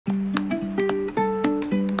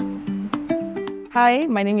Hi,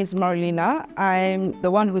 my name is Marlena. I'm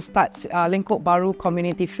the one who starts Lengkok Bahru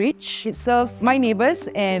Community Fridge. It serves my neighbours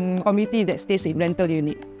and community that stays in rental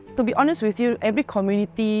unit. To be honest with you, every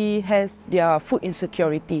community has their food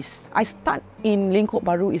insecurities. I start in Lengkok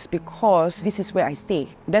Bahru is because this is where I stay.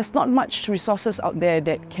 There's not much resources out there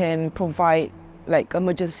that can provide like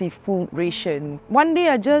emergency food ration. One day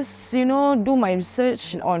I just, do my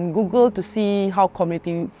research on Google to see how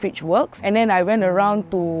community fridge works. And then I went around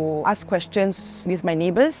to ask questions with my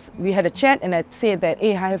neighbours. We had a chat and I said that,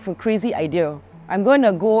 hey, I have a crazy idea. I'm going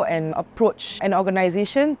to go and approach an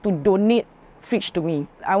organisation to donate fridge to me.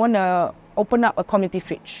 I want to open up a community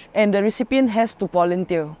fridge. And the recipient has to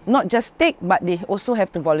volunteer. Not just take, but they also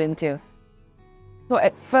have to volunteer. So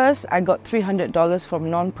at first, I got $300 from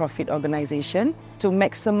non-profit organisation. To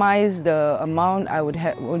maximize the amount, I would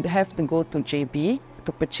have to go to JB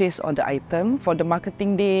to purchase all the item. For the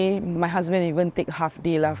marketing day, my husband even take half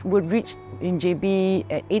day lah. Would reach in JB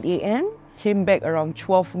at 8 AM, came back around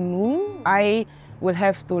 12 noon. I would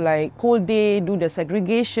have to whole day do the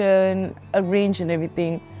segregation, arrange and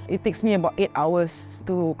everything. It takes me about 8 hours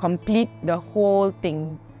to complete the whole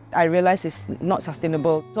thing. I realized it's not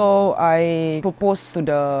sustainable. So I proposed to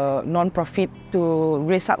the non-profit to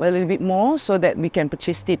raise up a little bit more so that we can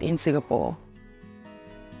purchase it in Singapore.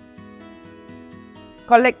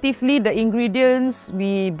 Collectively, the ingredients,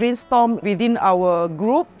 we brainstormed within our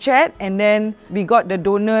group chat and then we got the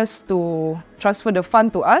donors to transfer the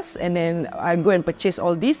fund to us and then I go and purchase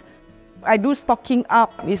all this. I do stocking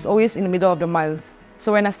up, it's always in the middle of the month.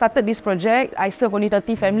 So when I started this project, I served only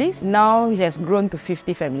 30 families. Now it has grown to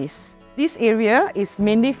 50 families. This area is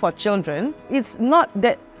mainly for children. It's not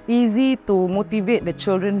that easy to motivate the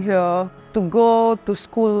children here to go to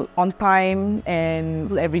school on time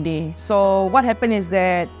and every day. So what happened is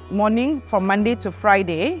that morning from Monday to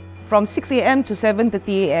Friday, from 6 AM to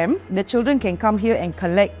 7:30 AM, the children can come here and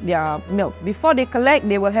collect their milk. Before they collect,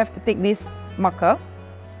 they will have to take this marker,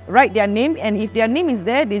 write their name, and if their name is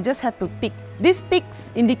there, they just have to tick. These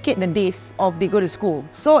ticks indicate the days of they go to school.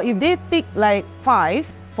 So if they tick like 5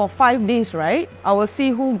 for 5 days, right, I will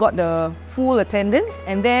see who got the full attendance,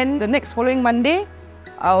 and then the next following Monday,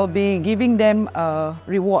 I will be giving them a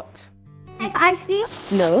reward. Have I seen?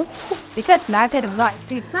 No, because not at right.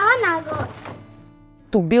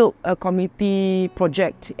 To build a community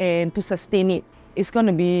project and to sustain it, it's going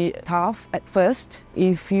to be tough at first.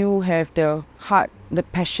 If you have the heart, the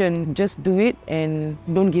passion, just do it and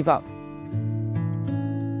don't give up.